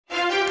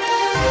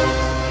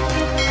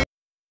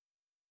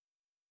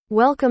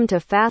Welcome to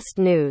Fast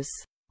News.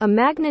 A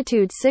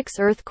magnitude 6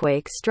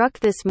 earthquake struck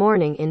this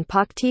morning in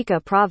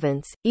Paktika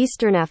province,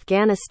 eastern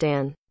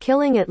Afghanistan,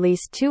 killing at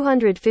least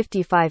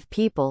 255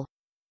 people.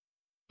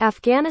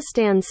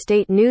 Afghanistan's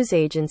state news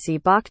agency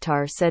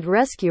Bakhtar said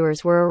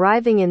rescuers were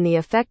arriving in the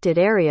affected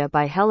area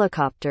by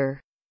helicopter.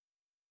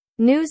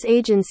 News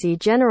agency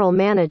general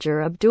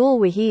manager Abdul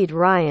Wahid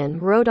Ryan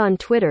wrote on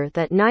Twitter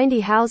that 90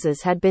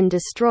 houses had been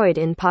destroyed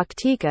in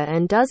Paktika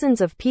and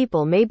dozens of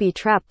people may be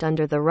trapped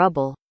under the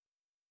rubble.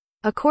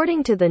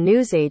 According to the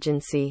news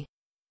agency,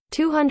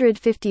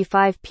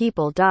 255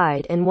 people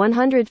died and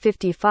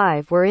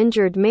 155 were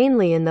injured,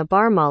 mainly in the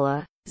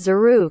Barmala,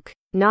 Zaruk,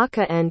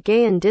 Naka and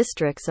Gayan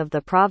districts of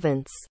the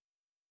province.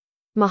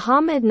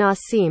 Mohammad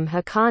Nasim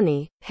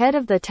Haqqani, head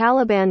of the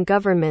Taliban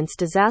government's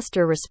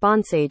disaster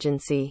response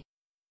agency,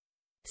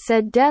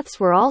 said deaths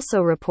were also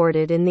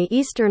reported in the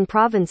eastern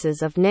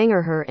provinces of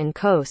Nangarhar and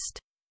Khost.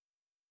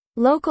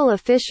 Local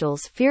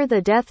officials fear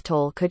the death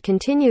toll could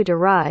continue to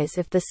rise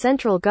if the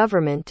central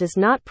government does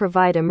not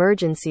provide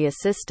emergency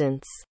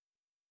assistance.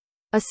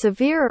 A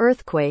severe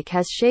earthquake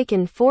has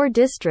shaken 4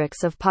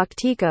 districts of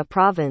Paktika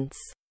province,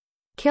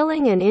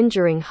 killing and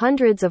injuring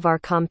hundreds of our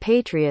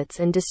compatriots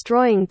and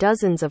destroying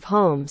dozens of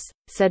homes,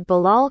 said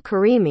Bilal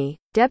Karimi,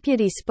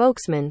 deputy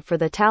spokesman for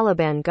the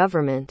Taliban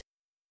government.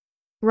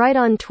 Right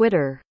on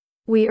Twitter,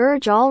 "We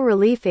urge all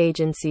relief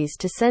agencies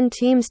to send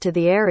teams to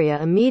the area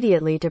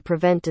immediately to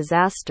prevent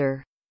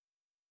disaster."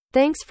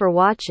 Thanks for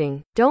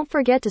watching. Don't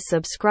forget to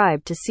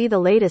subscribe to see the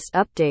latest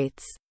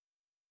updates.